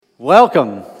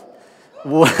Welcome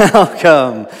to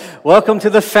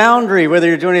the Foundry, whether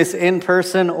you're joining us in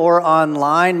person or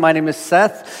online. My name is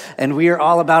Seth, and we are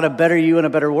all about a better you and a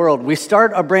better world. We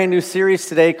start a brand new series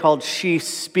today called She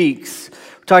Speaks.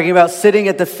 We're talking about sitting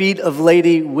at the feet of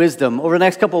Lady Wisdom. Over the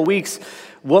next couple of weeks,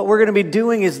 what we're going to be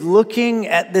doing is looking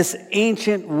at this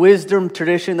ancient wisdom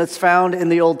tradition that's found in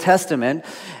the Old Testament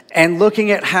and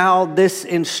looking at how this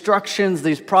instructions,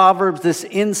 these proverbs, this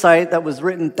insight that was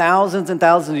written thousands and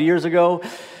thousands of years ago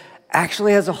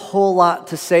actually has a whole lot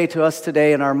to say to us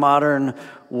today in our modern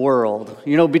world.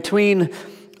 You know, between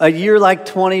a year like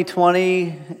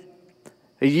 2020,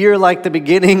 a year like the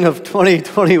beginning of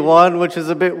 2021, which is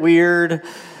a bit weird,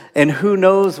 and who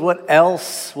knows what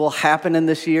else will happen in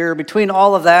this year. Between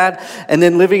all of that and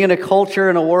then living in a culture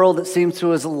and a world that seems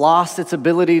to have lost its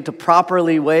ability to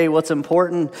properly weigh what's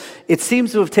important, it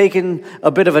seems to have taken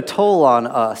a bit of a toll on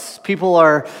us. People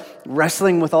are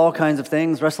wrestling with all kinds of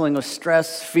things, wrestling with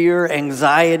stress, fear,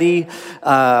 anxiety,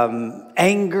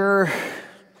 anger.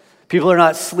 People are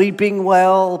not sleeping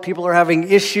well. People are having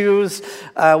issues,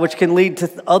 which can lead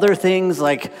to other things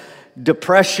like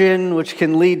depression, which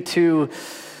can lead to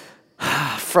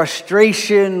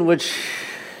frustration, which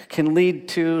can lead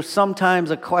to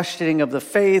sometimes a questioning of the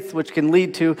faith, which can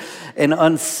lead to an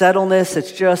unsettledness.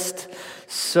 It's just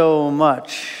so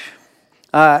much.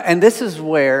 And this is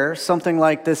where something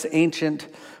like this ancient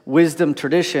wisdom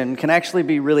tradition can actually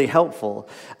be really helpful.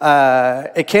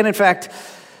 It can, in fact,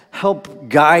 help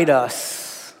guide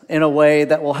us in a way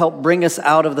that will help bring us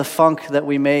out of the funk that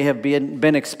we may have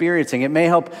been experiencing. It may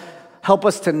help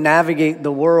us to navigate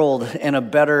the world in a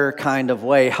better kind of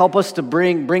way. Help us to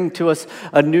bring to us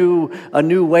a new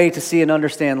way to see and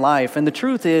understand life. And the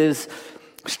truth is,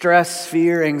 stress,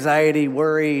 fear, anxiety,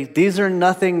 worry, these are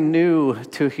nothing new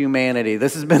to humanity.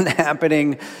 This has been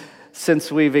happening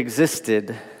since we've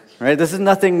existed, right? This is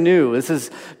nothing new. This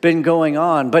has been going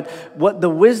on. But what the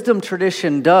wisdom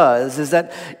tradition does is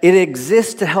that it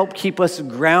exists to help keep us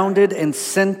grounded and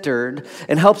centered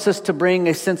and helps us to bring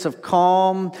a sense of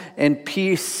calm and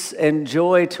peace and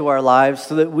joy to our lives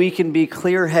so that we can be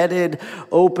clear-headed,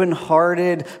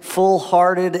 open-hearted,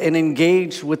 full-hearted, and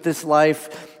engaged with this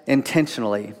life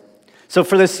intentionally. So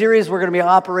for this series, we're going to be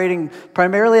operating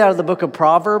primarily out of the book of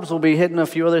Proverbs. We'll be hitting a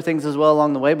few other things as well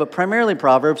along the way, but primarily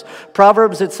Proverbs.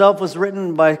 Proverbs itself was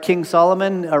written by King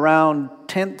Solomon around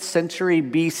 10th century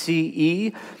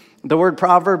BCE. The word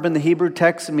proverb in the Hebrew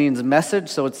text means message,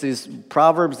 so it's these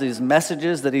proverbs, these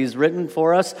messages that he's written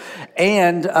for us.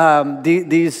 And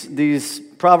these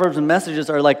proverbs and messages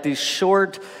are like these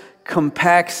short,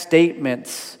 compact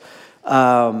statements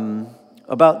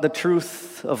about the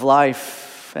truth of life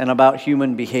and about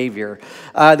human behavior.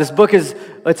 This book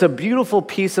it's a beautiful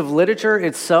piece of literature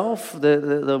itself,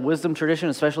 the wisdom tradition,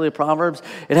 especially the Proverbs.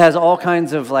 It has all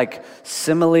kinds of like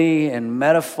simile and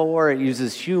metaphor. It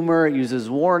uses humor, it uses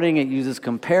warning, it uses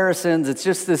comparisons. It's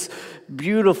just this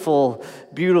beautiful,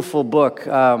 beautiful book.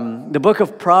 The book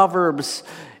of Proverbs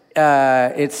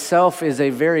itself is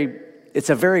it's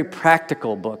a very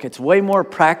practical book. It's way more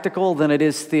practical than it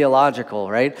is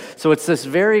theological, right? So it's this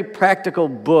very practical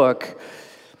book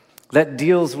that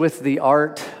deals with the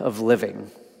art of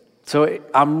living. So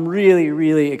I'm really,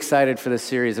 really excited for this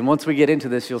series. And once we get into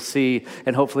this, you'll see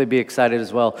and hopefully be excited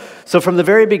as well. So from the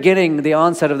very beginning, the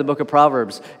onset of the book of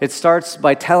Proverbs, it starts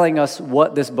by telling us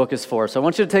what this book is for. So I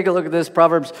want you to take a look at this,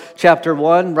 Proverbs chapter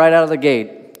 1, right out of the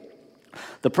gate.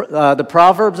 The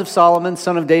Proverbs of Solomon,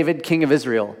 son of David, king of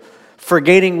Israel, for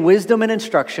gaining wisdom and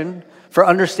instruction, for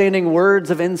understanding words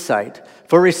of insight,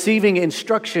 for receiving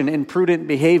instruction in prudent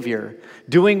behavior,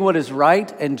 doing what is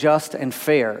right and just and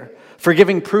fair, for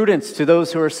giving prudence to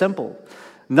those who are simple,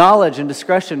 knowledge and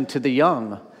discretion to the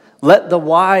young. Let the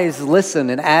wise listen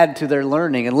and add to their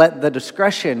learning, and let the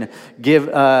discretion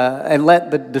and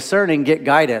let the discerning get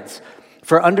guidance.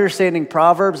 For understanding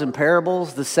proverbs and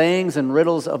parables, the sayings and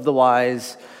riddles of the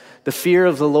wise. The fear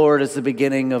of the Lord is the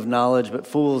beginning of knowledge, but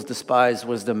fools despise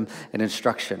wisdom and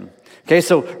instruction. Okay,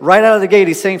 so right out of the gate,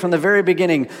 he's saying from the very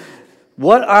beginning,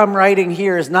 what I'm writing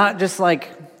here is not just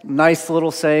like nice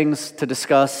little sayings to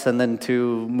discuss and then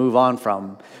to move on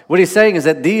from. What he's saying is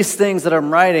that these things that I'm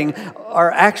writing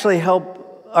are actually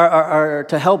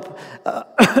to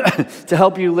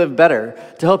help you live better,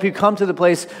 to help you come to the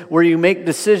place where you make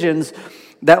decisions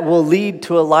that will lead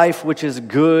to a life which is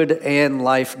good and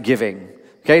life-giving.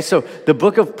 Okay, so the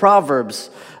book of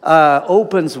Proverbs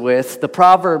opens with the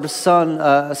Proverbs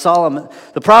son Solomon.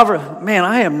 The proverb, man,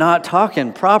 I am not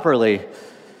talking properly.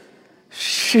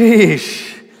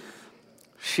 Sheesh.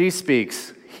 She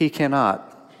speaks, he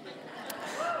cannot.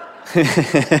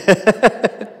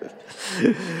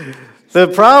 The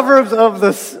Proverbs of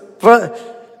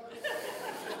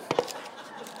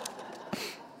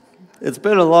It's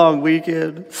been a long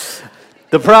weekend.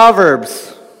 The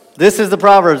Proverbs. This is the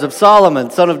Proverbs of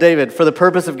Solomon, son of David, for the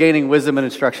purpose of gaining wisdom and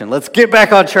instruction. Let's get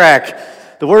back on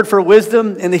track. The word for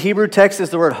wisdom in the Hebrew text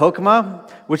is the word chokmah,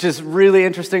 which is a really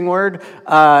interesting word.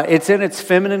 It's in its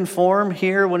feminine form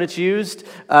here when it's used.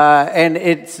 And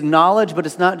it's knowledge, but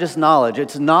it's not just knowledge.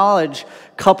 It's knowledge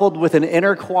coupled with an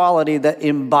inner quality that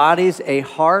embodies a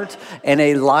heart and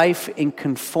a life in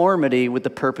conformity with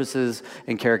the purposes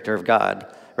and character of God.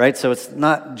 Right? So it's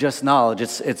not just knowledge.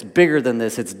 It's bigger than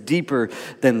this. It's deeper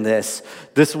than this.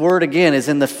 This word, again, is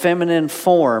in the feminine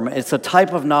form. It's a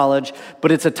type of knowledge,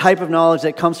 but it's a type of knowledge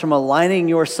that comes from aligning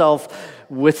yourself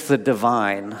with the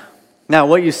divine. Now,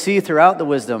 what you see throughout the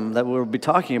wisdom that we'll be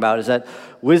talking about is that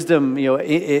wisdom,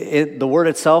 the word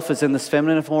itself is in this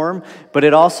feminine form, but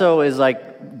it also is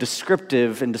like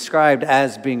descriptive and described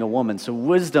as being a woman. So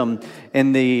wisdom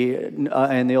in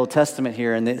the Old Testament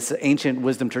here, in this ancient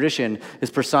wisdom tradition, is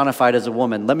personified as a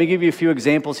woman. Let me give you a few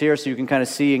examples here so you can kind of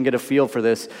see and get a feel for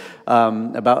this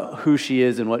about who she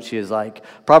is and what she is like.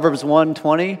 Proverbs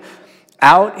 1:20,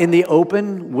 out in the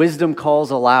open, wisdom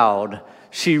calls aloud.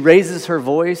 She raises her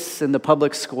voice in the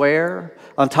public square.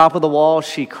 On top of the wall,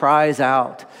 she cries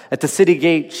out. At the city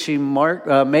gate, she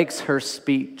makes her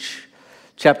speech.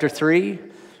 Chapter 3,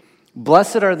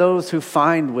 blessed are those who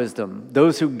find wisdom,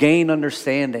 those who gain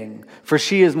understanding, for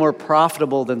she is more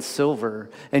profitable than silver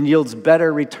and yields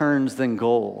better returns than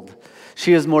gold.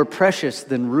 She is more precious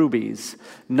than rubies.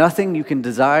 Nothing you can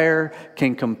desire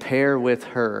can compare with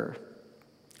her.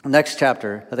 Next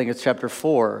chapter, I think it's chapter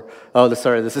 4. Oh,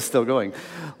 sorry, this is still going.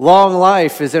 Long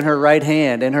life is in her right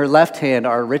hand, in her left hand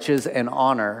are riches and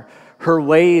honor. Her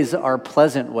ways are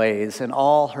pleasant ways, and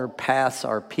all her paths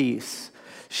are peace.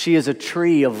 She is a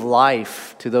tree of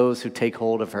life to those who take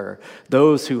hold of her.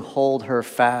 Those who hold her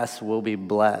fast will be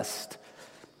blessed.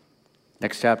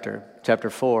 Next chapter, chapter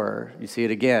 4, you see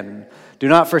it again. Do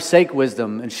not forsake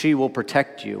wisdom, and she will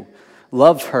protect you.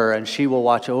 Love her, and she will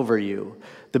watch over you.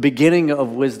 The beginning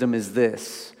of wisdom is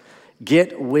this: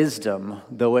 get wisdom,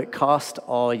 though it cost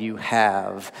all you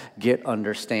have. Get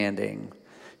understanding.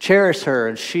 Cherish her,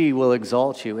 and she will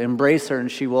exalt you. Embrace her,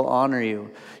 and she will honor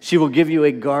you. She will give you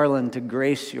a garland to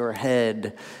grace your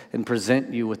head and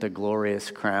present you with a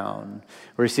glorious crown.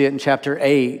 We see it in chapter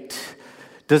 8.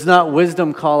 Does not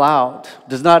wisdom call out?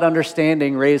 Does not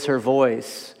understanding raise her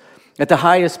voice? At the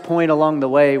highest point along the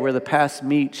way where the paths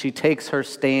meet, she takes her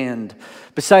stand.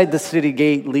 Beside the city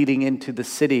gate leading into the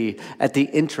city, at the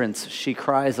entrance, she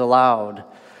cries aloud.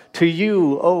 To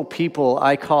you, O people,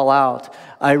 I call out.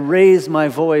 I raise my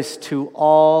voice to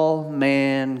all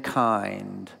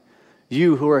mankind.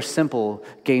 You who are simple,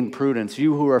 gain prudence.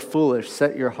 You who are foolish,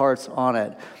 set your hearts on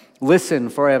it. Listen,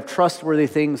 for I have trustworthy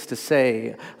things to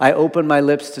say. I open my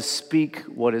lips to speak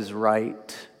what is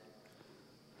right.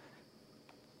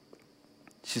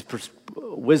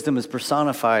 Wisdom is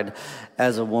personified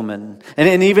as a woman.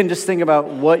 And even just think about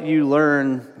what you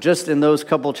learn just in those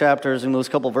couple chapters, in those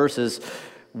couple verses,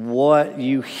 what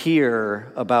you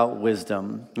hear about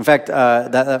wisdom. In fact,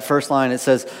 that first line, it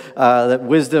says that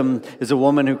wisdom is a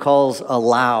woman who calls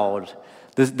aloud.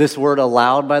 This word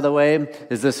aloud, by the way,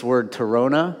 is this word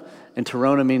terona, and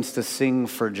terona means to sing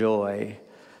for joy.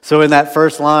 So in that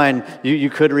first line, you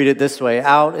could read it this way: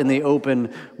 out in the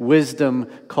open, wisdom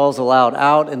calls aloud.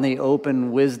 Out in the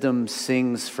open, wisdom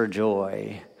sings for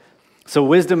joy. So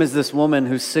wisdom is this woman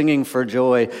who's singing for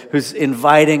joy, who's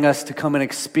inviting us to come and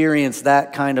experience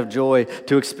that kind of joy,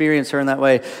 to experience her in that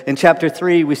way. In chapter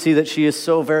 3, we see that she is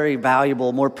so very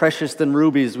valuable, more precious than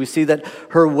rubies. We see that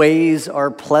her ways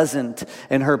are pleasant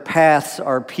and her paths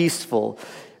are peaceful.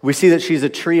 We see that she's a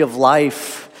tree of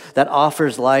life that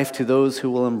offers life to those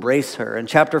who will embrace her. In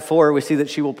chapter 4, we see that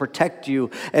she will protect you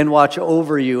and watch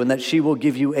over you, and that she will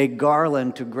give you a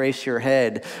garland to grace your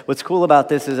head. What's cool about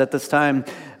this is at this time,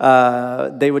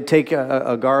 they would take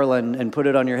a garland and put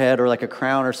it on your head, or like a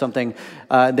crown or something.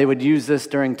 They would use this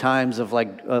during times of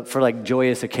for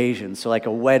joyous occasions. So like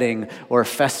a wedding or a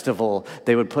festival,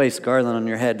 they would place garland on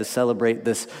your head to celebrate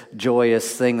this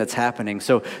joyous thing that's happening.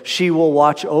 So she will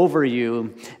watch over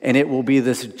you, and it will be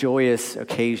this joyous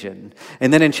occasion.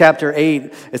 And then in chapter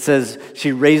 8, it says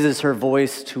she raises her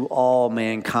voice to all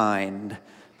mankind.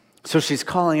 So she's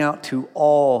calling out to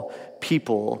all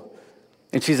people,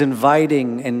 and she's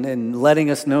inviting and letting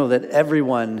us know that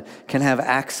everyone can have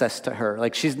access to her.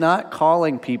 Like, she's not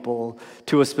calling people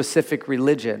to a specific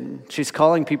religion. She's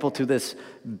calling people to this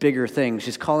bigger thing.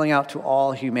 She's calling out to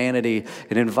all humanity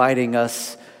and inviting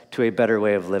us to a better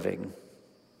way of living.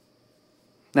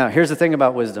 Now, here's the thing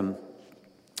about wisdom.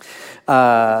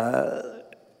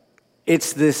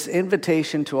 It's this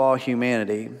invitation to all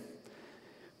humanity.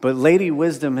 But Lady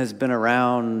Wisdom has been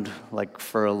around like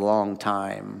for a long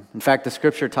time. In fact, the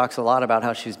scripture talks a lot about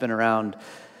how she's been around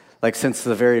like since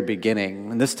the very beginning.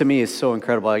 And this to me is so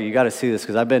incredible. You got to see this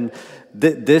because I've been,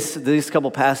 these couple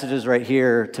passages right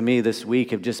here to me this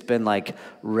week have just been like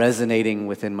resonating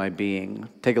within my being.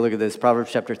 Take a look at this,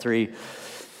 Proverbs chapter 3.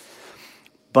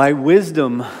 By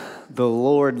wisdom, the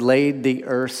Lord laid the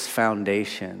earth's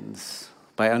foundations.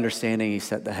 By understanding, he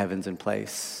set the heavens in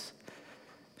place.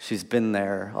 She's been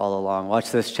there all along. Watch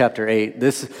this, chapter 8.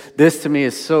 This to me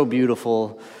is so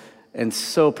beautiful and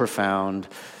so profound.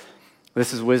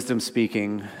 This is wisdom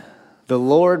speaking. The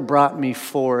Lord brought me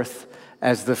forth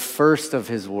as the first of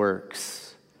his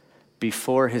works,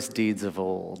 before his deeds of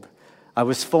old. I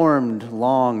was formed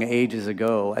long ages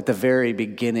ago, at the very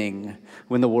beginning,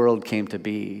 when the world came to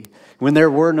be. When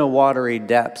there were no watery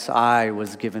depths, I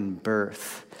was given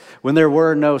birth. When there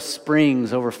were no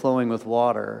springs overflowing with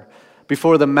water.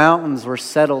 Before the mountains were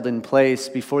settled in place,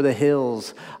 before the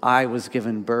hills, I was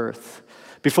given birth.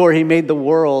 Before he made the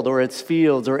world or its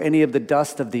fields or any of the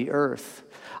dust of the earth.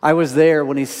 I was there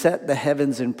when he set the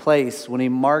heavens in place, when he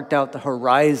marked out the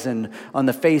horizon on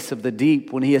the face of the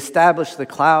deep, when he established the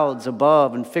clouds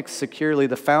above and fixed securely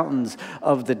the fountains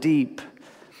of the deep,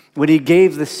 when he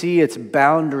gave the sea its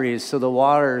boundaries so the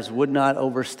waters would not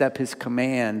overstep his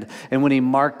command, and when he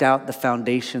marked out the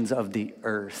foundations of the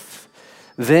earth.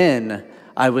 Then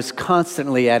I was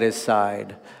constantly at his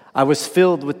side. I was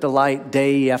filled with delight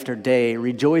day after day,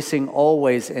 rejoicing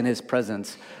always in his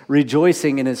presence,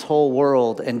 rejoicing in his whole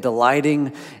world and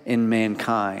delighting in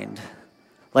mankind.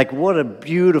 Like what a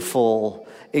beautiful,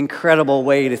 incredible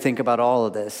way to think about all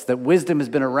of this. That wisdom has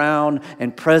been around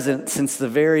and present since the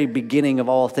very beginning of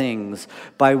all things.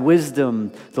 By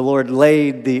wisdom, the Lord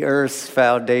laid the earth's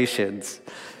foundations.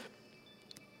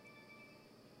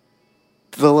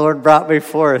 The Lord brought me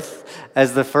forth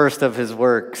as the first of his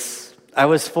works. I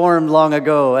was formed long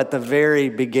ago at the very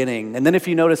beginning. And then if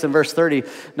you notice in verse 30,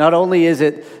 not only is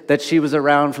it that she was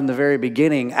around from the very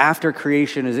beginning, after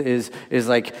creation is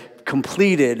like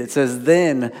completed, it says,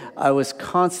 then I was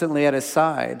constantly at his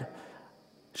side.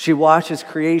 She watches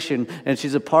creation, and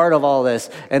she's a part of all this.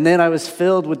 And then I was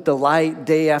filled with delight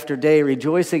day after day,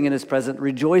 rejoicing in his presence,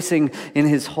 rejoicing in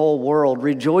his whole world,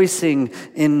 rejoicing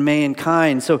in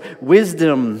mankind. So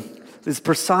wisdom is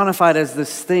personified as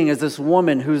this thing, as this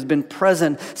woman who's been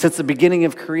present since the beginning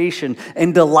of creation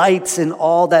and delights in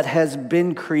all that has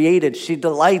been created. She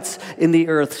delights in the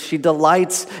earth. She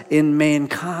delights in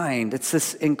mankind. It's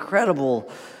this incredible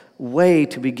way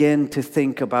to begin to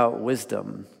think about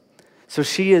wisdom. So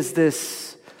she is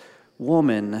this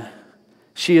woman.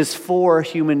 She is for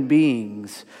human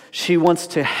beings. She wants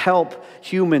to help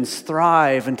humans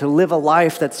thrive and to live a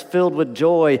life that's filled with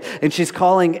joy. And she's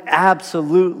calling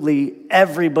absolutely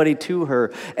everybody to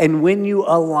her. And when you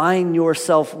align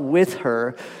yourself with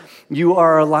her, you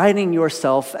are aligning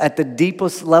yourself at the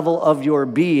deepest level of your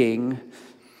being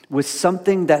with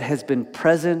something that has been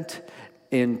present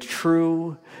and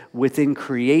true within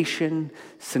creation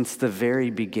since the very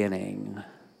beginning.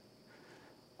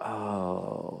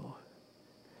 Oh.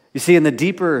 You see, and the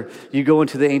deeper you go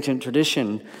into the ancient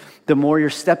tradition, the more you're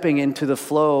stepping into the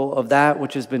flow of that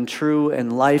which has been true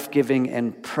and life-giving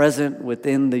and present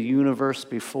within the universe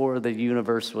before the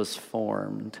universe was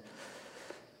formed.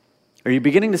 Are you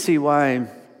beginning to see why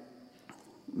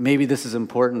maybe this is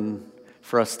important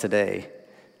for us today?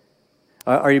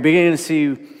 Are you beginning to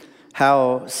see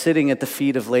how sitting at the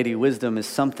feet of Lady Wisdom is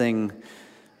something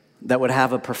that would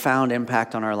have a profound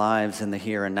impact on our lives in the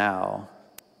here and now?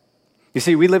 You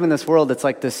see, we live in this world that's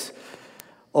like this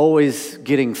always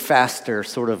getting faster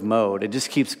sort of mode. It just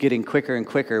keeps getting quicker and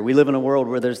quicker. We live in a world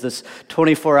where there's this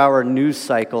 24-hour news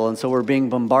cycle, and so we're being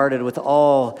bombarded with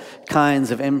all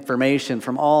kinds of information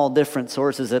from all different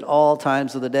sources at all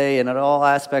times of the day and at all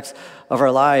aspects of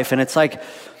our life. And it's like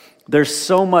there's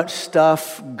so much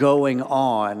stuff going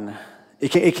on.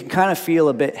 It can kind of feel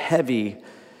a bit heavy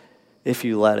if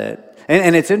you let it.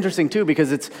 And it's interesting too,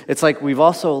 because it's like we've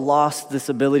also lost this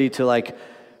ability to like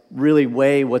really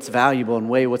weigh what's valuable and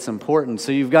weigh what's important.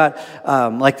 So you've got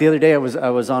like the other day I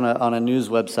was on a news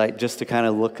website just to kind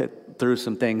of look through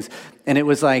some things, and it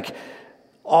was like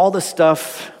all the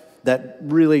stuff that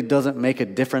really doesn't make a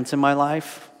difference in my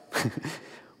life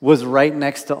was right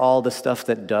next to all the stuff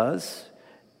that does.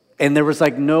 And there was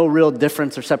like no real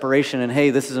difference or separation in, hey,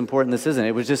 this is important, this isn't.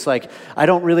 It was just like, I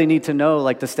don't really need to know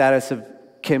like the status of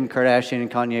Kim Kardashian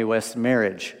and Kanye West's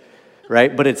marriage,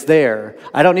 right? But it's there.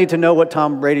 I don't need to know what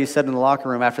Tom Brady said in the locker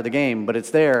room after the game, but it's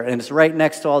there. And it's right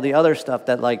next to all the other stuff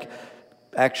that like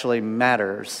actually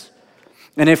matters.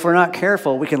 And if we're not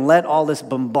careful, we can let all this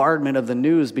bombardment of the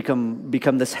news become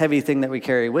this heavy thing that we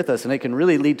carry with us. And it can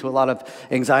really lead to a lot of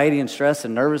anxiety and stress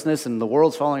and nervousness, and the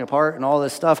world's falling apart and all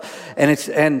this stuff. And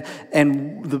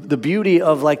the beauty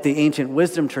of like the ancient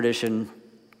wisdom tradition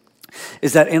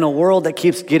is that in a world that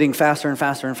keeps getting faster and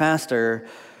faster and faster,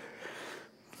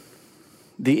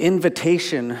 the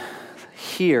invitation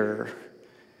here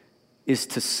is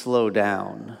to slow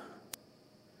down.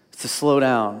 To slow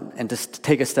down and to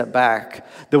take a step back.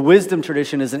 The wisdom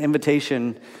tradition is an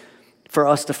invitation for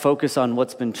us to focus on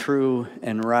what's been true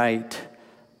and right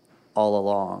all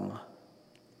along.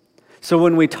 So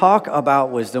when we talk about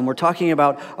wisdom, we're talking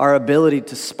about our ability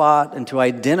to spot and to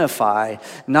identify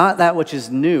not that which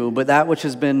is new, but that which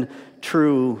has been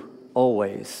true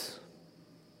always.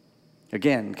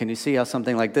 Again, can you see how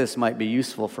something like this might be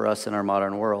useful for us in our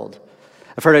modern world?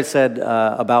 I've heard it said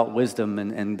about wisdom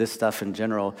and this stuff in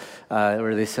general,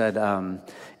 where they said,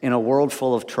 in a world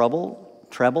full of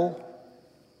treble,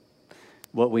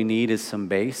 what we need is some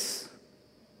bass,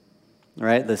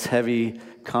 right? This heavy,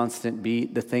 constant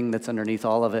beat, the thing that's underneath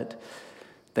all of it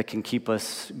that can keep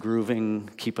us grooving,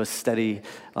 keep us steady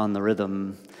on the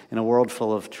rhythm. In a world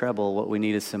full of treble, what we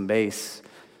need is some bass.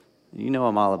 You know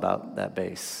I'm all about that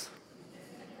bass.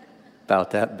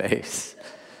 About that bass.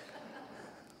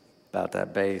 About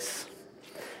that bass.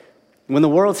 When the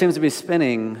world seems to be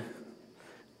spinning,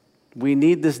 we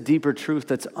need this deeper truth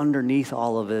that's underneath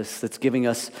all of this, that's giving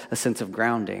us a sense of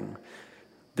grounding.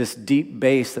 This deep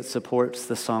bass that supports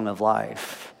the song of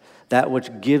life. That which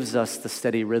gives us the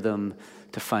steady rhythm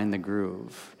to find the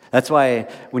groove. That's why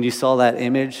when you saw that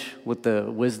image with the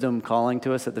wisdom calling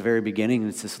to us at the very beginning,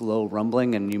 it's this low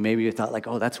rumbling, and you maybe thought like,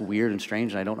 oh, that's weird and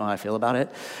strange, and I don't know how I feel about it.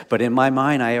 But in my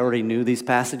mind, I already knew these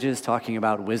passages talking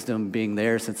about wisdom being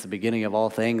there since the beginning of all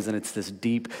things, and it's this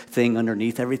deep thing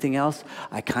underneath everything else.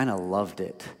 I kind of loved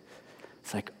it.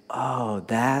 It's like, oh,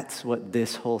 that's what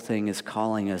this whole thing is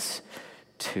calling us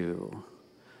to.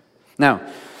 Now,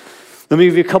 let me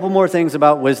give you a couple more things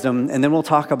about wisdom, and then we'll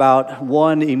talk about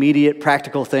one immediate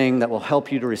practical thing that will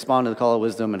help you to respond to the call of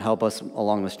wisdom and help us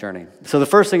along this journey. So the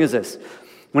first thing is this.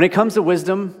 When it comes to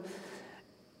wisdom,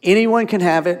 anyone can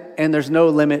have it, and there's no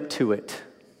limit to it.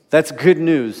 That's good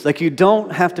news. Like, you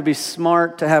don't have to be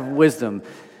smart to have wisdom.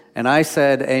 And I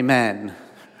said amen,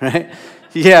 right?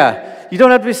 Yeah. You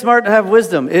don't have to be smart to have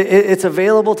wisdom. It's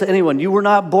available to anyone. You were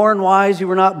not born wise. You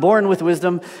were not born with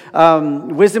wisdom.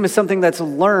 Wisdom is something that's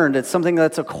learned. It's something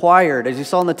that's acquired. As you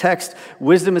saw in the text,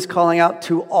 wisdom is calling out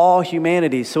to all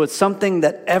humanity. So it's something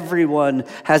that everyone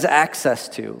has access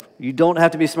to. You don't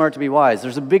have to be smart to be wise.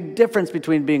 There's a big difference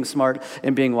between being smart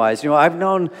and being wise. You know, I've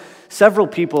known several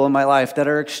people in my life that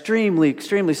are extremely,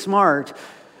 extremely smart,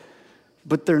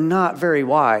 but they're not very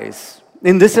wise.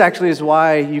 And this actually is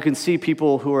why you can see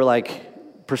people who are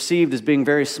like perceived as being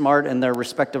very smart in their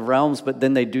respective realms, but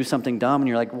then they do something dumb and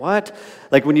you're like, what?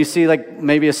 Like when you see like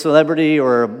maybe a celebrity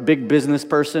or a big business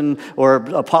person or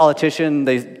a politician,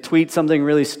 they tweet something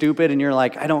really stupid and you're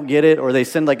like, I don't get it. Or they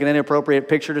send like an inappropriate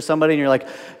picture to somebody and you're like,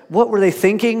 what were they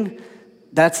thinking?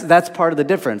 That's part of the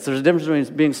difference. There's a difference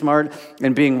between being smart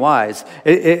and being wise.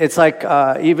 It's like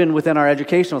even within our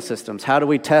educational systems. How do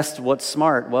we test what's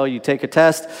smart? Well, you take a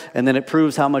test, and then it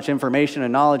proves how much information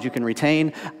and knowledge you can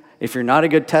retain. If you're not a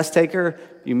good test taker,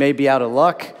 you may be out of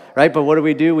luck, right? But what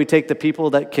do? We take the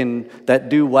people that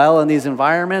do well in these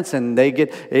environments, and they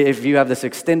get. If you have this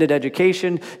extended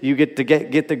education, you get to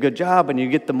get the good job, and you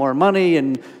get the more money,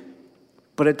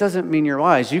 But it doesn't mean you're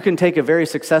wise. You can take a very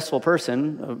successful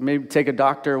person, maybe take a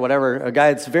doctor, whatever, a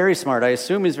guy that's very smart. I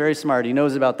assume he's very smart. He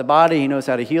knows about the body. He knows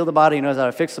how to heal the body. He knows how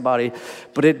to fix the body.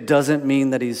 But it doesn't mean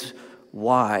that he's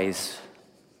wise.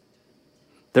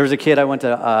 There was a kid I went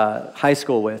to high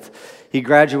school with. He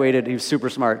graduated. He was super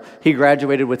smart. He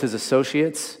graduated with his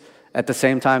associates at the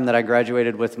same time that I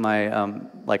graduated with my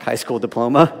high school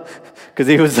diploma, because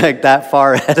he was like that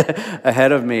far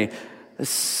ahead of me.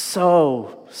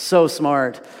 So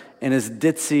smart and as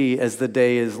ditzy as the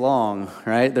day is long,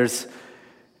 right?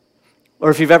 Or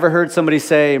if you've ever heard somebody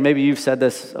say, maybe you've said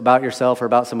this about yourself or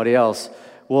about somebody else,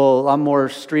 well, I'm more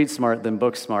street smart than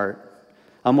book smart.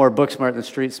 I'm more book smart than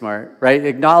street smart, right?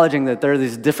 Acknowledging that there are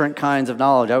these different kinds of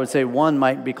knowledge. I would say one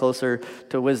might be closer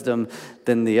to wisdom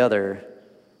than the other.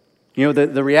 You know,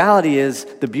 the reality is,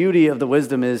 the beauty of the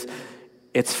wisdom is,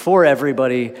 it's for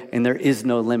everybody, and there is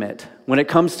no limit. When it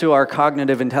comes to our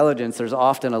cognitive intelligence, there's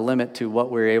often a limit to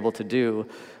what we're able to do.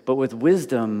 But with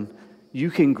wisdom, you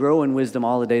can grow in wisdom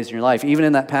all the days in your life. Even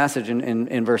in that passage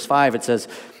in verse 5, it says,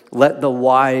 let the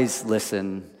wise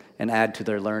listen and add to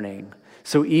their learning.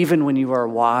 So even when you are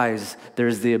wise,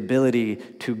 there's the ability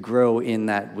to grow in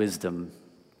that wisdom.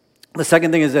 The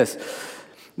second thing is this.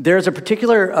 There's a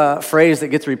particular phrase that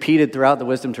gets repeated throughout the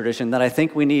wisdom tradition that I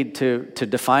think we need to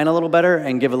define a little better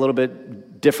and give a little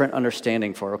bit different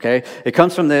understanding for, okay? It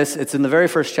comes from this. It's in the very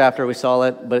first chapter. We saw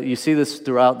it, but you see this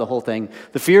throughout the whole thing.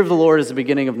 The fear of the Lord is the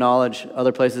beginning of knowledge.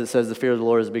 Other places it says the fear of the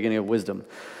Lord is the beginning of wisdom.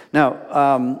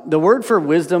 Now, the word for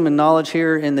wisdom and knowledge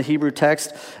here in the Hebrew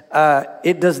text,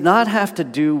 it does not have to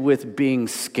do with being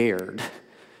scared.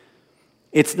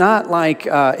 It's not like,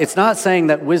 it's not saying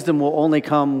that wisdom will only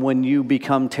come when you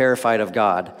become terrified of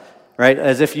God, right?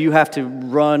 As if you have to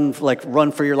run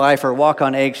for your life or walk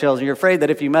on eggshells, and you're afraid that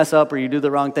if you mess up or you do the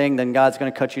wrong thing, then God's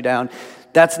going to cut you down.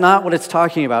 That's not what it's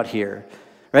talking about here,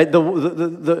 right?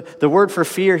 The word for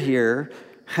fear here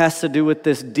has to do with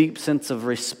this deep sense of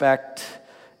respect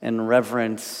and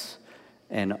reverence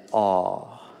and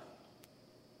awe.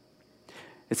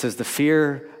 It says the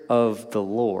fear of the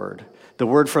Lord. The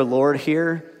word for Lord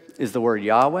here is the word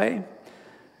Yahweh.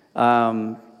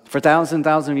 For thousands and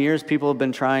thousands of years, people have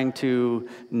been trying to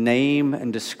name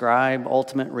and describe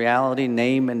ultimate reality,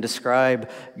 name and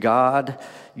describe God.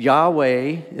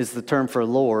 Yahweh is the term for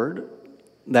Lord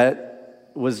that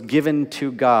was given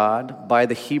to God by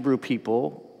the Hebrew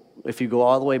people, if you go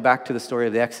all the way back to the story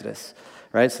of the Exodus.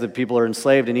 Right, so the people are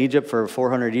enslaved in Egypt for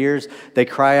 400 years. They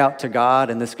cry out to God,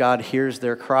 and this God hears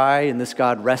their cry, and this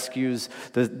God rescues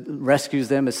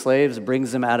them as slaves,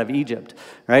 brings them out of Egypt.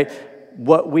 Right?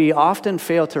 What we often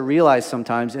fail to realize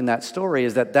sometimes in that story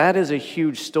is that that is a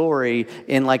huge story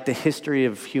in like the history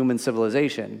of human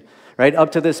civilization. Right?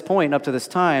 Up to this point, up to this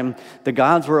time, the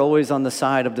gods were always on the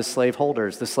side of the slave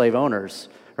holders, the slave owners.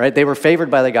 Right? They were favored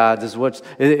by the gods,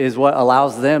 is what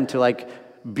allows them to like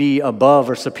be above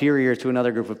or superior to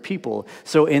another group of people.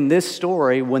 So in this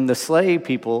story, when the slave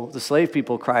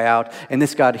people cry out, and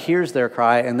this God hears their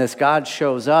cry, and this God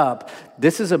shows up,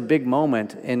 this is a big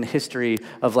moment in history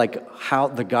of like how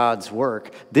the gods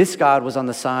work. This God was on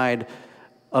the side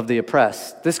of the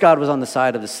oppressed. This God was on the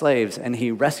side of the slaves, and he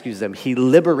rescues them. He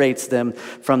liberates them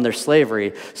from their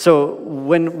slavery. So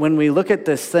when we look at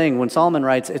this thing, when Solomon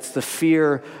writes, it's the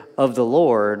fear of the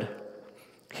Lord,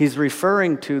 he's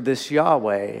referring to this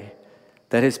Yahweh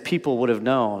that his people would have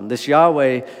known, this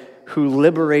Yahweh who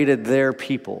liberated their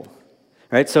people,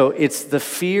 right? So it's the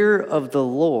fear of the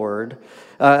Lord.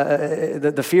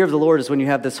 The fear of the Lord is when you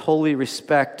have this holy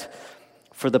respect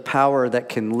for the power that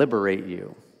can liberate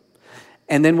you.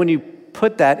 And then when you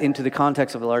put that into the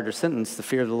context of a larger sentence, the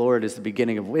fear of the Lord is the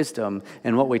beginning of wisdom,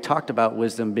 and what we talked about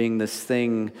wisdom being this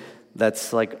thing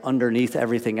that's like underneath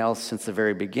everything else since the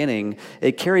very beginning,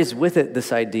 it carries with it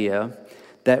this idea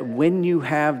that when you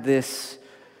have this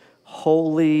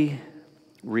holy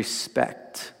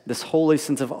respect, this holy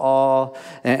sense of awe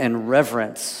and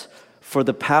reverence for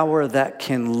the power that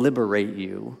can liberate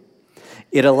you,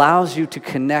 it allows you to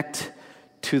connect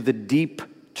to the deep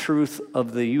truth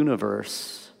of the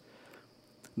universe,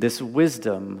 this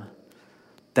wisdom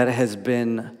that has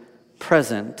been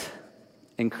present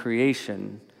in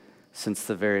creation since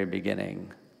the very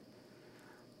beginning.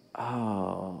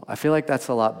 Oh, I feel like that's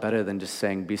a lot better than just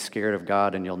saying, be scared of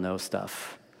God and you'll know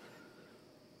stuff.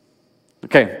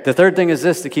 Okay, the third thing is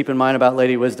this to keep in mind about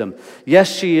Lady Wisdom.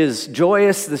 Yes, she is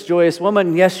joyous, this joyous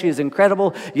woman. Yes, she is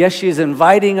incredible. Yes, she is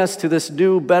inviting us to this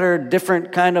new, better,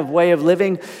 different kind of way of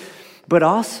living. But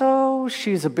also,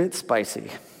 she's a bit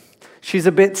spicy. She's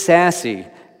a bit sassy.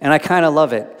 And I kind of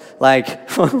love it.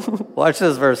 Like, watch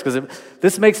this verse, because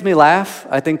this makes me laugh.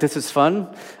 I think this is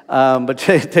fun. But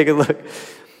take a look.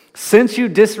 Since you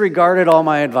disregarded all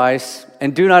my advice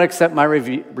and do not accept my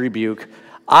rebuke,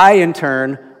 I, in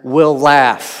turn, will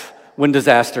laugh when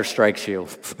disaster strikes you.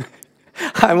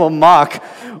 I will mock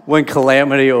when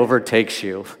calamity overtakes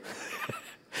you.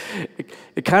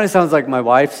 It kind of sounds like my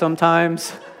wife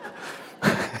sometimes.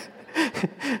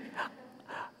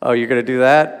 Oh, you're going to do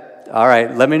that? All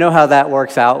right, let me know how that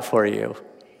works out for you,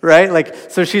 right? Like,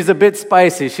 so she's a bit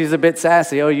spicy, she's a bit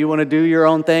sassy. Oh, you want to do your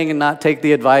own thing and not take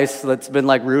the advice that's been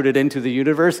like rooted into the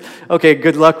universe? Okay,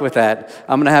 good luck with that.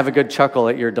 I'm going to have a good chuckle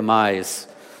at your demise.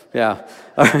 Yeah,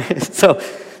 all right, so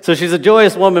she's a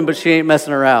joyous woman, but she ain't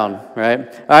messing around,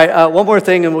 right? All right, one more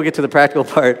thing and we'll get to the practical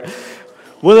part.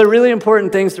 One of the really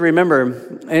important things to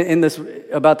remember in this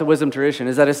about the wisdom tradition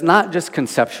is that it's not just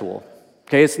conceptual.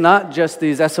 Okay, it's not just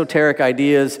these esoteric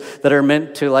ideas that are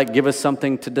meant to like give us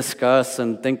something to discuss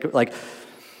and think like,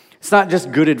 it's not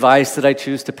just good advice that I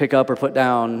choose to pick up or put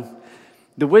down.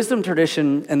 The wisdom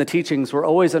tradition and the teachings were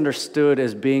always understood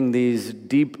as being these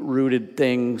deep-rooted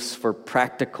things for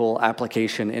practical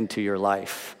application into your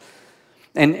life.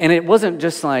 And it wasn't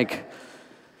just like,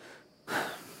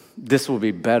 this will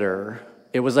be better.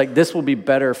 It was like, this will be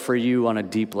better for you on a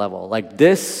deep level. Like,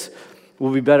 this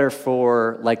will be better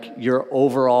for like your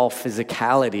overall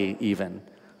physicality even,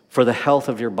 for the health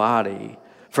of your body,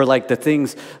 for like the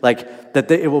things like that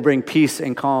it will bring peace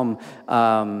and calm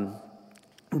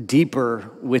deeper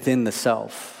within the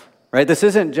self, right? This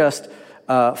isn't just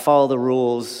follow the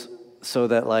rules so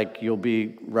that like you'll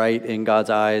be right in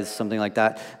God's eyes, something like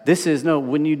that. This is, no,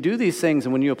 when you do these things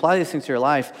and when you apply these things to your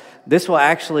life, this will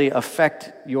actually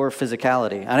affect your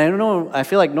physicality. And I don't know, I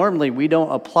feel like normally we don't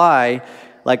apply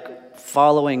like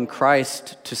following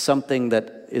Christ to something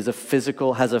that is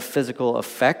has a physical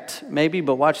effect maybe,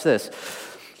 but watch this.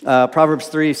 Proverbs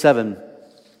 3:7.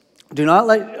 Do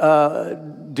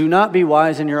not be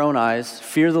wise in your own eyes,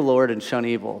 fear the Lord and shun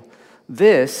evil.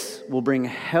 This will bring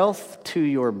health to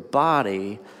your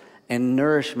body and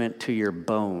nourishment to your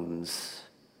bones.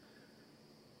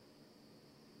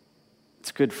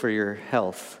 It's good for your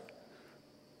health,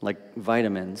 like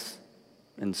vitamins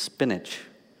and spinach.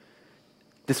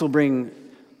 This will bring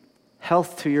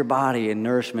health to your body and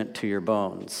nourishment to your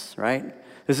bones, right?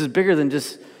 This is bigger than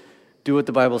just do what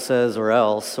the Bible says or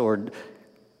else, or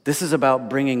this is about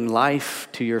bringing life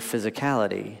to your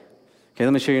physicality. Okay,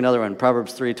 let me show you another one.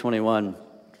 Proverbs 3:21.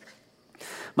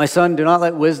 My son, do not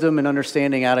let wisdom and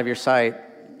understanding out of your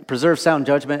sight. Preserve sound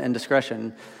judgment and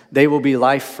discretion. They will be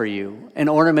life for you, an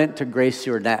ornament to grace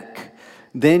your neck.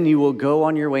 Then you will go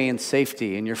on your way in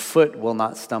safety, and your foot will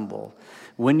not stumble.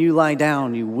 When you lie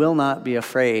down, you will not be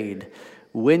afraid.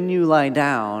 When you lie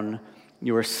down,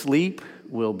 your sleep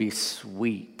will be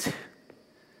sweet.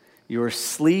 Your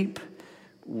sleep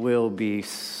will be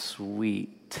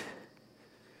sweet.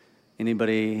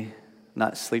 Anybody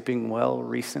not sleeping well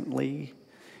recently?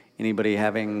 Anybody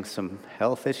having some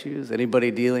health issues?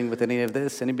 Anybody dealing with any of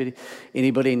this?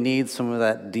 Anybody needs some of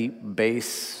that deep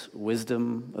base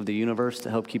wisdom of the universe to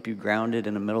help keep you grounded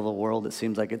in the middle of a world that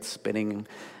seems like it's spinning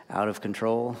out of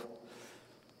control?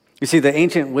 You see, the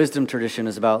ancient wisdom tradition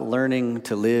is about learning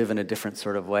to live in a different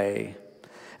sort of way.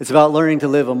 It's about learning to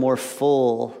live a more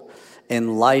full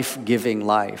and life-giving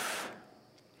life.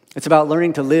 It's about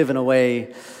learning to live in a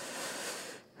way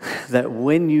that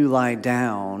when you lie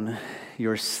down,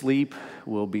 your sleep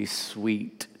will be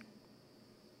sweet.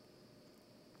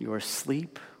 Your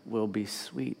sleep will be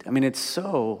sweet. I mean, it's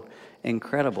so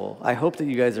incredible. I hope that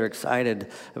you guys are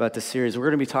excited about this series. We're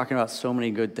going to be talking about so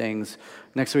many good things.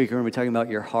 Next week, we're going to be talking about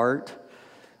your heart.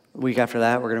 The week after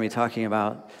that, we're going to be talking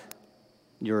about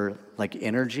your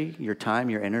energy, your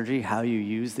time, your energy, how you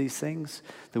use these things.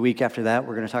 The week after that,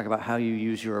 we're going to talk about how you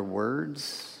use your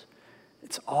words.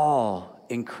 It's all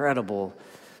incredible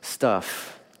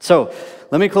stuff. So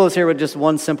let me close here with just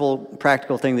one simple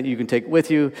practical thing that you can take with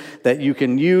you, that you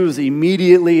can use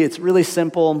immediately. It's really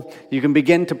simple. You can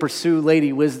begin to pursue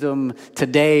Lady Wisdom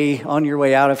today on your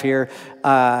way out of here.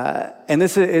 And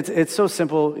it's so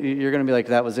simple. You're going to be like,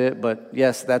 that was it? But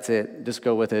yes, that's it. Just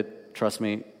go with it. Trust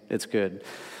me, it's good.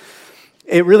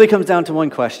 It really comes down to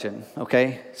one question,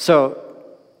 okay? So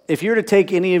if you were to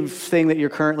take anything that you're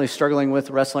currently struggling with,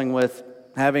 wrestling with,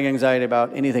 having anxiety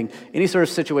about anything, any sort of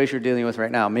situation you're dealing with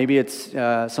right now. Maybe it's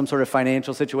some sort of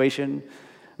financial situation.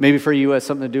 Maybe for you it has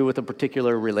something to do with a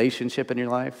particular relationship in your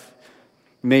life.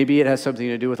 Maybe it has something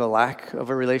to do with a lack of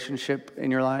a relationship in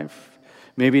your life.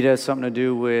 Maybe it has something to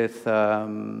do with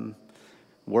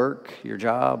work, your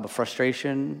job, a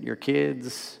frustration, your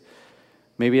kids.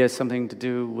 Maybe it has something to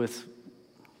do with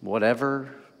whatever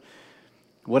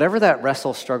that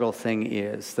wrestle struggle thing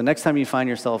is. The next time you find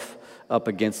yourself up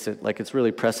against it, like it's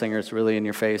really pressing or it's really in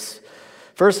your face,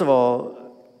 first of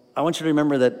all, I want you to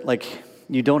remember that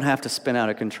you don't have to spin out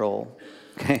of control.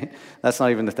 Okay? That's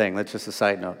not even the thing. That's just a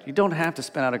side note. You don't have to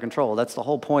spin out of control. That's the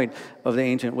whole point of the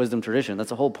ancient wisdom tradition.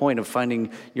 That's the whole point of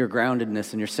finding your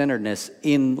groundedness and your centeredness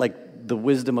in the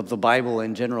wisdom of the Bible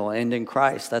in general and in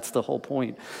Christ. That's the whole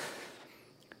point.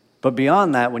 But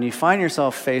beyond that, when you find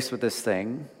yourself faced with this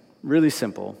thing, really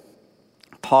simple,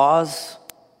 pause,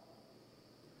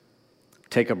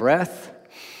 take a breath,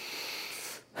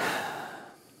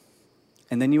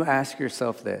 and then you ask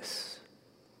yourself this: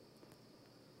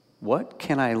 what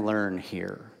can I learn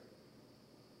here?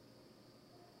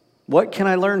 What can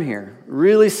I learn here?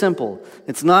 Really simple.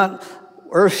 It's not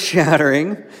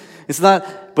earth-shattering.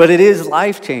 But it is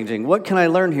life-changing. What can I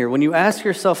learn here? When you ask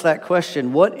yourself that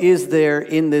question, what is there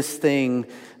in this thing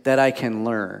that I can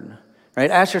learn?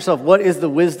 Right? Ask yourself, what is the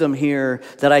wisdom here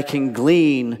that I can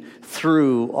glean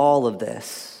through all of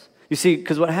this? You see,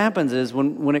 because what happens is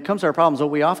when it comes to our problems, what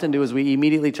we often do is we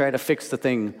immediately try to fix the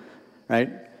thing, right?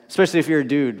 Especially if you're a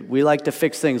dude. We like to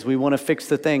fix things. We want to fix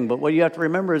the thing. But what you have to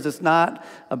remember is it's not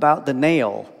about the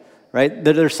nail, right?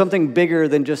 There's something bigger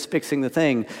than just fixing the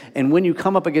thing. And when you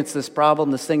come up against this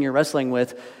problem, this thing you're wrestling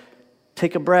with,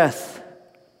 take a breath.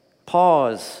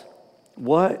 pause.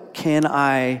 What can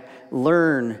I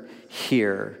learn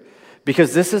here?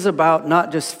 Because this is about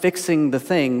not just fixing the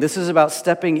thing. This is about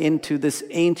stepping into this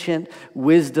ancient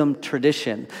wisdom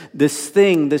tradition. This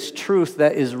thing, this truth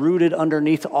that is rooted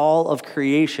underneath all of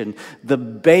creation. The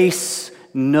base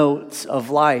notes of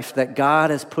life that God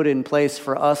has put in place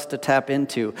for us to tap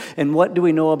into. And what do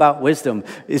we know about wisdom?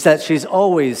 Is that she's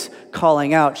always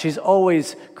calling out. She's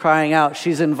always crying out.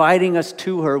 She's inviting us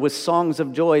to her with songs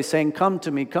of joy, saying, "Come to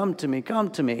me, come to me, come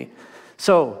to me."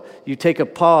 So you take a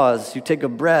pause, you take a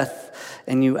breath,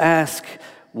 and you ask,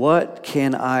 what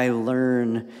can I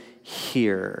learn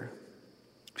here?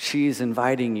 She's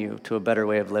inviting you to a better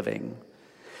way of living.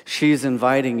 She's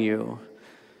inviting you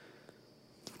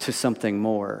to something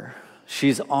more.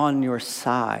 She's on your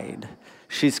side.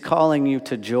 She's calling you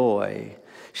to joy.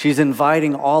 She's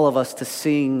inviting all of us to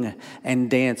sing and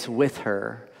dance with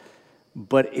her.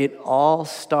 But it all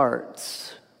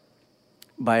starts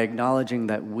by acknowledging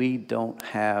that we don't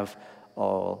have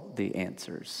all the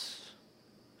answers.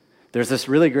 There's this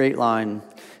really great line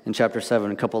in chapter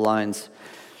 7, a couple lines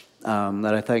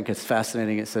that I think is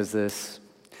fascinating. It says this: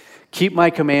 "Keep my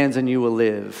commands and you will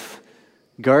live.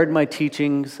 Guard my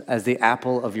teachings as the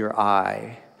apple of your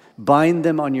eye. Bind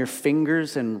them on your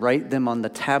fingers and write them on the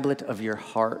tablet of your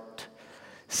heart.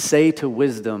 Say to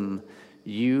wisdom,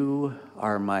 you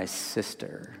are my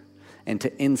sister, and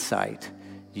to insight,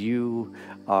 you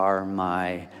are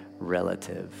my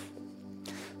relative."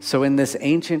 So in this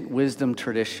ancient wisdom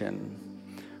tradition,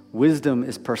 wisdom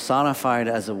is personified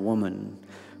as a woman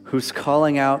who's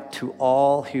calling out to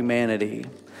all humanity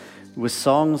with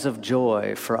songs of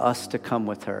joy for us to come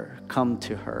with her, come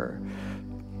to her,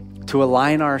 to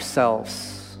align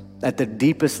ourselves at the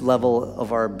deepest level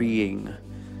of our being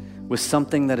with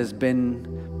something that has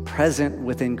been present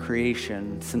within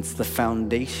creation since the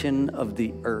foundation of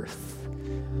the earth.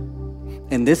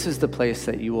 And this is the place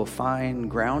that you will find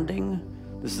grounding.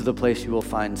 This is the place you will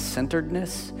find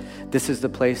centeredness. This is the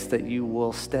place that you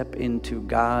will step into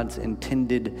God's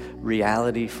intended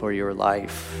reality for your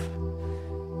life.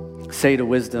 Say to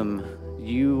wisdom,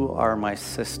 you are my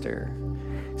sister.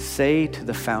 Say to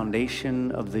the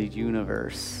foundation of the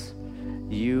universe,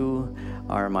 you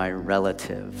are my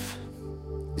relative.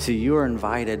 See, you are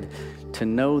invited to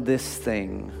know this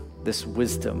thing, this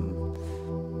wisdom,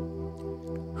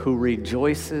 who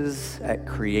rejoices at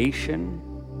creation,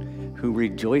 who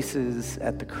rejoices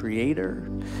at the Creator,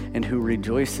 and who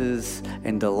rejoices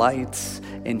and delights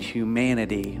in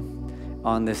humanity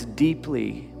on this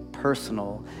deeply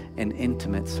personal and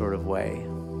intimate sort of way.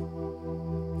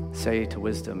 Say to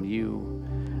wisdom, you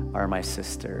are my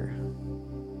sister.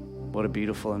 What a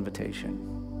beautiful invitation.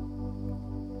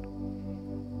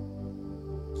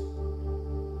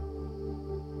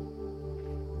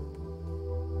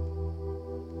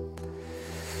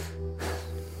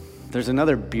 There's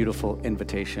another beautiful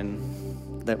invitation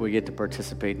that we get to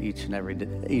participate each and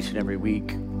every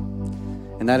week,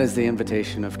 and that is the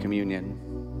invitation of communion.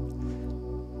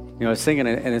 You know, I was thinking,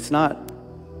 and it's not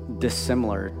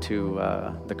dissimilar to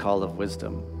the call of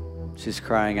wisdom. She's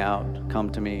crying out, "Come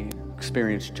to me,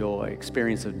 experience joy,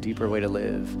 experience a deeper way to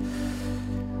live."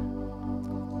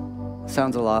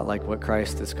 Sounds a lot like what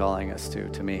Christ is calling us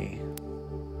to me.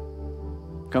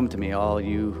 "Come to me, all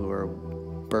you who are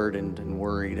burdened and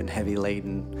worried and heavy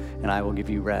laden, and I will give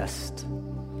you rest.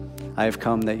 I have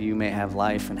come that you may have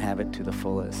life and have it to the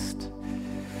fullest."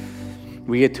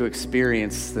 We get to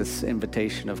experience this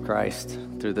invitation of Christ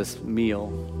through this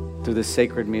meal, through this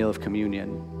sacred meal of communion,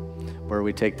 where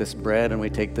we take this bread and we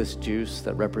take this juice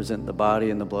that represent the body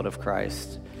and the blood of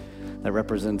Christ, that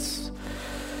represents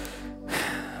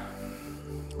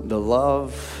the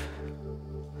love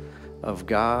of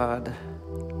God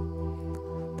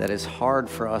that is hard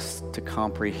for us to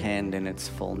comprehend in its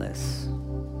fullness.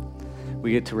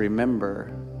 We get to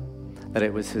remember that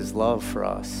it was His love for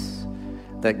us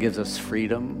that gives us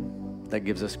freedom, that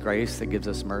gives us grace, that gives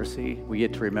us mercy. We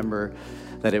get to remember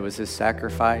that it was His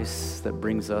sacrifice that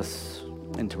brings us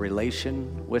into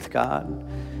relation with God.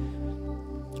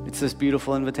 It's this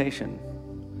beautiful invitation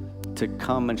to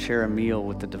come and share a meal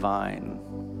with the divine.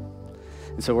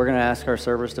 And so we're going to ask our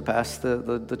servers to pass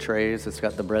the trays. It's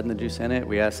got the bread and the juice in it.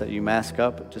 We ask that you mask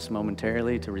up just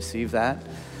momentarily to receive that.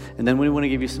 And then we want to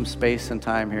give you some space and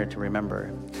time here to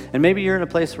remember. And maybe you're in a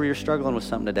place where you're struggling with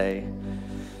something today.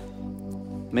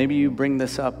 Maybe you bring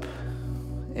this up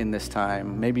in this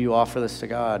time. Maybe you offer this to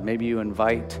God. Maybe you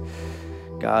invite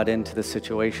God into the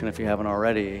situation if you haven't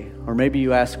already. Or maybe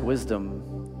you ask wisdom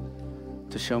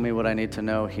to show me what I need to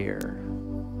know here.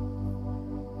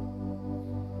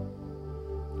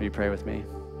 Will you pray with me?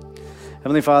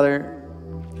 Heavenly Father,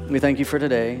 we thank you for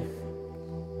today.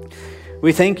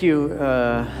 We thank you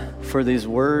for these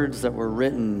words that were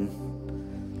written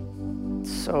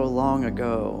so long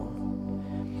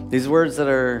ago. These words that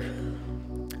are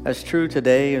as true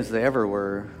today as they ever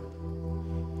were.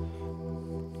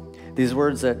 These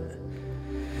words that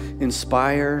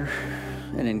inspire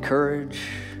and encourage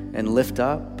and lift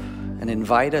up and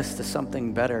invite us to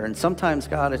something better. And sometimes,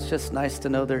 God, it's just nice to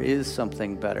know there is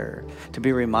something better, to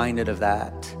be reminded of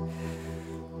that.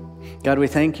 God, we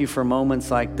thank you for moments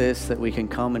like this, that we can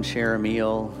come and share a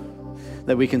meal,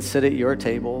 that we can sit at your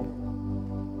table,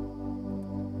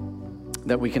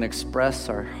 that we can express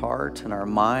our heart and our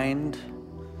mind.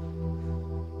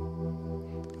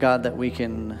 God, that we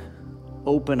can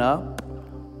open up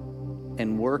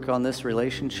and work on this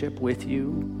relationship with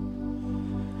you.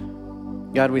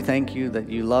 God, we thank you that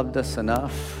you loved us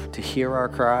enough to hear our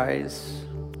cries.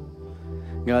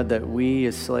 God, that we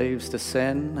as slaves to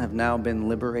sin have now been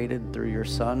liberated through your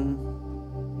Son.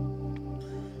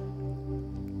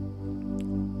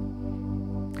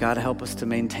 God, help us to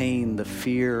maintain the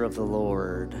fear of the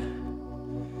Lord,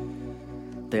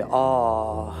 the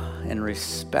awe and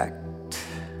respect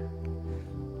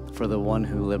for the one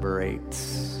who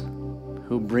liberates,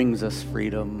 who brings us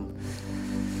freedom,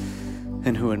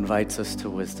 and who invites us to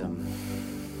wisdom.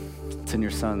 It's in your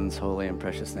Son's holy and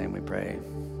precious name we pray.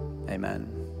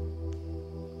 Amen.